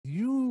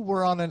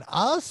were on an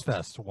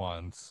OZZFEST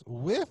once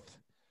with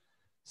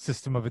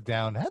System of a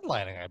Down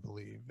headlining, I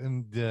believe.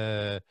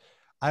 And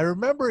I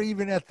remember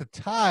even at the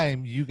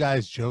time you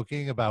guys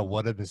joking about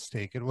what a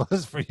mistake it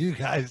was for you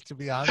guys to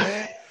be on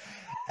there.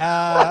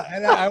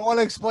 And I want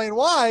to explain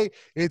why.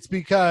 It's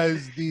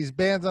because these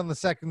bands on the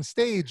second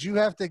stage, you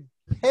have to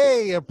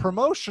pay a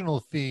promotional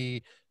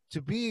fee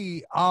to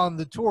be on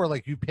the tour.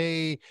 Like you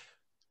pay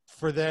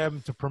for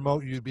them to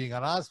promote you being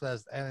on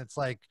OZZFEST, and it's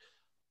like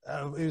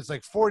it was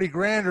like 40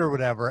 grand or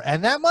whatever,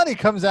 and that money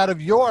comes out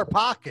of your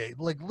pocket.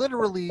 Like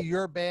literally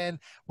your band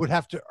would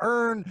have to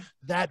earn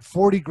that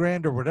 40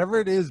 grand or whatever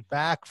it is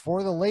back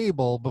for the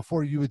label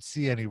before you would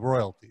see any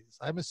royalties.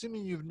 I'm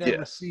assuming you've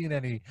never seen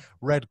any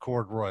Red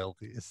Chord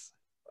royalties.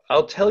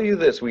 I'll tell you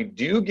this, we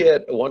do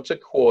get once a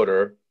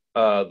quarter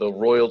the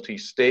royalty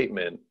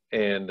statement,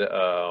 and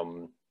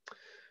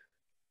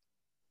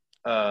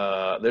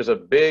there's a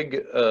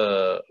big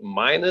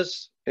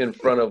minus in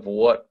front of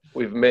what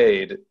we've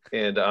made,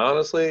 and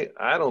honestly,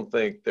 I don't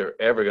think they're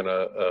ever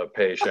gonna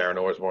pay Sharon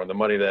Osbourne the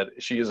money that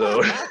she's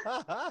owed.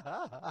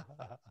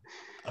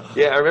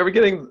 Yeah, I remember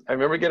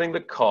getting the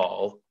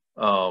call,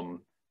 and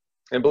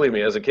believe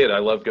me, as a kid, I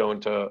loved going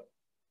to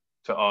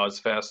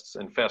OZZFests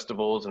and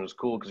festivals, and it was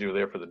cool because you were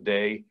there for the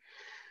day.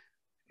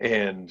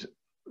 And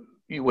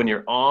when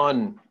you're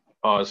on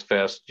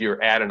OZZFest,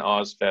 you're at an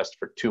OZZFest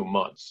for 2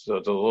 months, so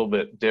it's a little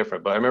bit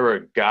different. But I remember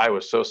a guy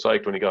was so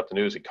psyched when he got the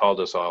news. He called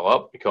us all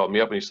up. He called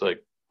me up and he's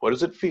like, "What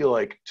does it feel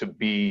like to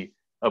be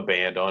a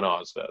band on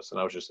OZZFest?" And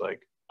I was just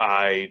like,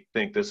 "I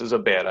think this is a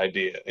bad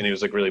idea." And he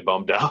was like really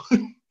bummed out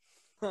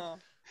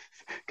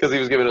because he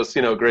was giving us,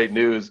 great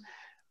news.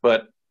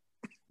 But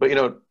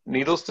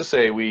needless to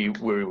say, we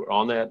were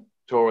on that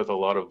tour with a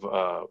lot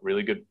of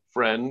really good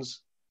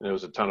friends, and it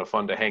was a ton of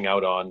fun to hang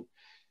out on.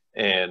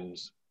 And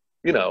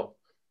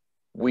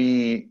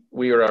we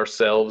are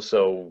ourselves,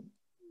 so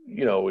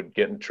we'd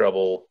get in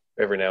trouble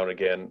every now and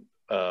again.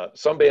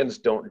 Some bands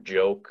don't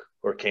joke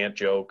or can't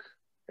joke,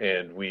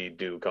 and we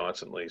do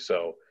constantly.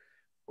 So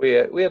we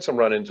had some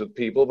run-ins with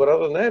people, but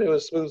other than that, it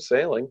was smooth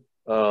sailing.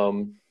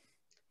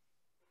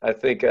 I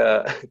think,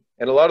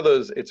 and a lot of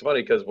those, it's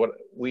funny because what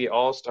we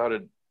all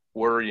started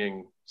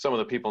worrying, some of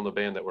the people in the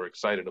band that were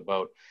excited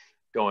about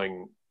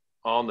going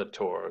on the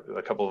tour,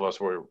 a couple of us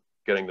were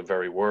getting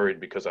very worried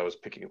because I was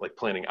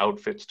planning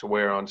outfits to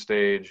wear on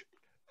stage.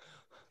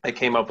 I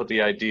came up with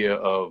the idea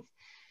of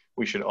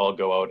we should all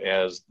go out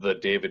as the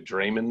David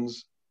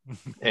Draymans,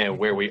 and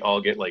where we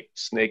all get like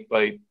snake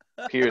bite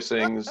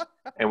piercings,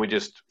 and we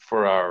just,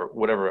 for our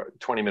whatever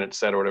 20-minute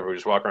set or whatever, we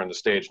just walk around the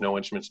stage, no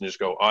instruments, and just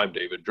go, "I'm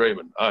David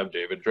Draymond, I'm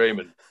David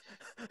Draymond,"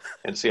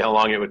 and see how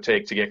long it would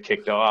take to get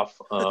kicked off.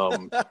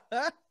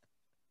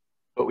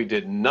 But we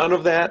did none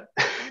of that.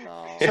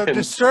 So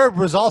Disturbed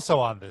was also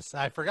on this.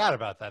 I forgot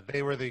about that.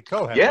 They were the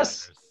co-headliners.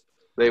 Yes,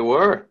 they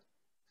were.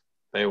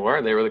 They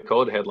were the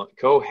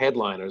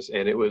co-headliners,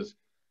 and it was,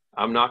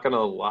 I'm not going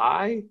to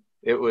lie,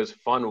 it was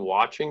fun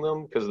watching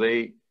them because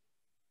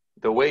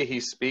the way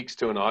he speaks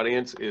to an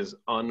audience is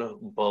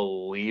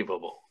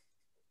unbelievable.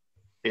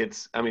 He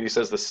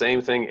says the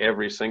same thing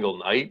every single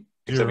night,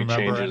 except he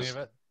changes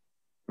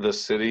the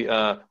city.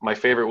 My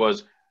favorite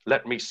was,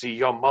 "Let me see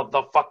your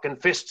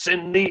motherfucking fists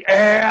in the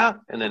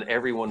air," and then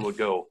everyone would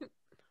go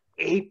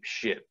ape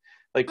shit.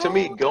 Like, to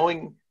me,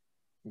 going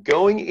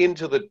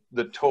into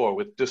the tour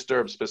with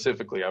Disturbed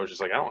specifically, I was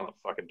just like, I don't want to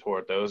fucking tour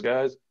with those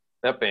guys.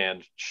 That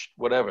band,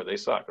 whatever, they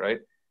suck, right?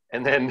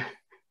 And then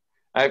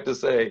I have to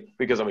say,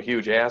 because I'm a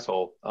huge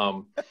asshole,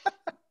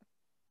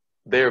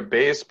 their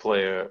bass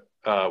player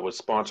was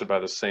sponsored by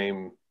the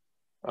same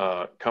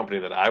company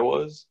that I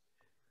was,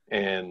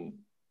 and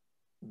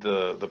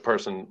the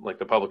person, like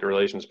the public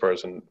relations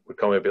person, would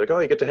call me and be like, "Oh,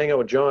 you get to hang out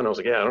with John." I was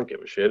like, "Yeah, I don't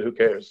give a shit. Who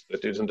cares?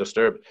 That dude's in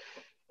Disturbed."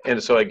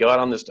 And so I got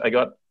on this. I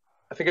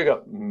think I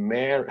got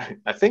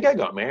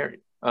married.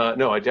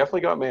 No, I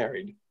definitely got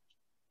married.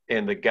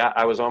 And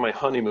I was on my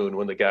honeymoon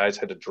when the guys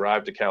had to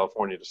drive to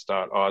California to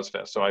start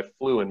OZZFest. So I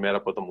flew and met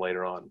up with them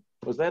later on.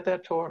 Was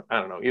that tour? I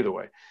don't know. Either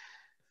way.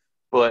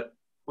 But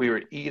we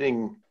were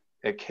eating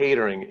at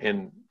catering,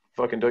 and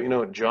fucking,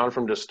 John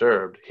from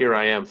Disturbed, here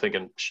I am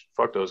thinking,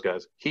 fuck those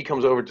guys. He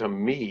comes over to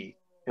me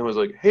and was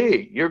like,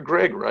 "Hey, you're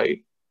Greg,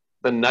 right?"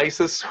 The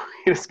nicest,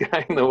 sweetest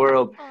guy in the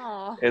world.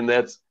 Aww. And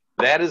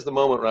that is the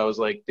moment where I was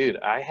like, dude,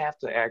 I have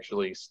to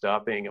actually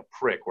stop being a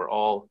prick. We're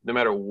all, no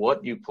matter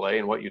what you play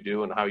and what you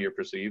do and how you're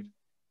perceived,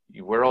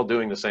 we're all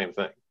doing the same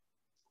thing.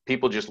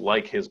 People just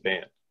like his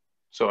band.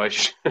 So I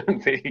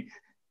shouldn't be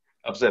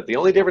upset. The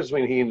only difference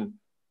between him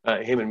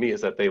and me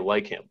is that they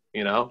like him,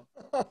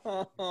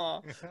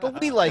 But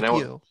we like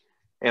you.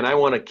 And I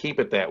want to keep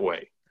it that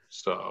way.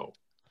 So,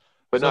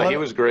 but no, he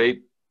was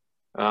great.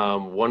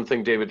 One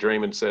thing David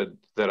Draymond said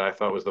that I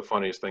thought was the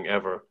funniest thing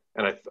ever,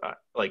 and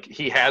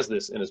he has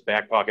this in his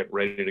back pocket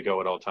ready to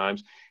go at all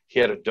times. He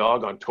had a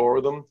dog on tour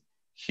with him,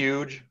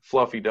 huge,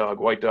 fluffy dog,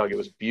 white dog. It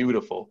was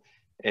beautiful,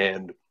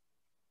 and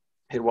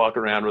he'd walk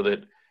around with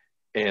it.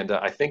 And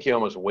I think he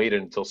almost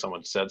waited until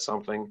someone said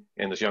something,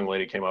 and this young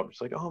lady came up.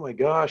 She's like, "Oh my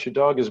gosh, your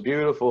dog is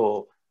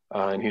beautiful,"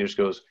 and he just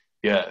goes,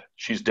 Yeah,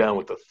 she's down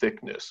with the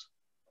thickness.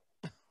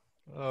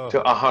 Oh. To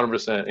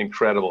 100%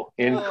 incredible.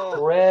 Oh.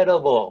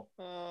 Incredible.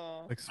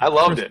 Oh. Like I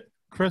loved it.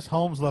 Chris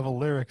Holmes level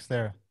lyrics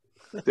there.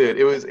 Dude,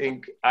 it was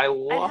I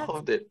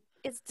loved it.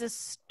 It's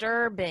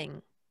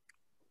disturbing.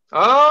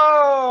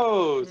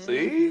 Oh,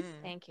 see? Mhm.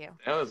 Thank you.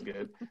 That was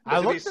good. I But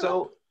to be looked it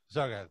so up.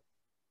 Sorry, guys.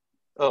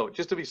 oh,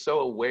 just to be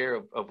so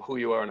aware of who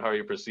you are and how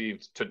you're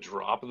perceived to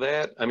drop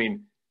that. I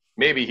mean,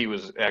 maybe he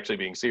was actually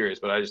being serious,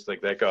 but I just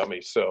think that got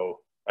me so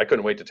I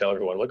couldn't wait to tell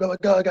everyone, like, oh my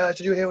God, guys,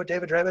 did you hear what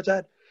David Draymond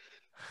said?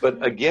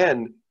 But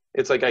again,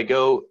 it's like I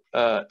go,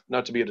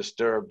 not to be a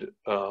disturbed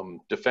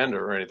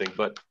defender or anything,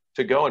 but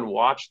to go and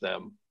watch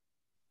them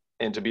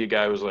and to be a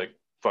guy who's like,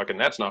 fucking,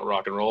 that's not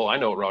rock and roll. I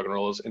know what rock and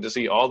roll is. And to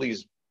see all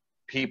these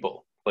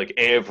people, like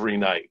every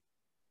night,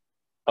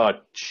 a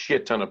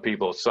shit ton of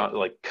people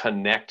like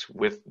connect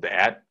with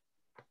that.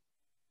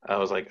 I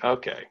was like,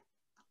 okay,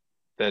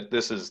 that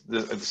this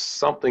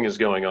something is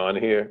going on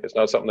here. It's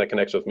not something that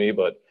connects with me,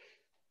 but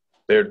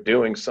they're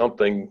doing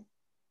something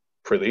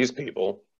for these people.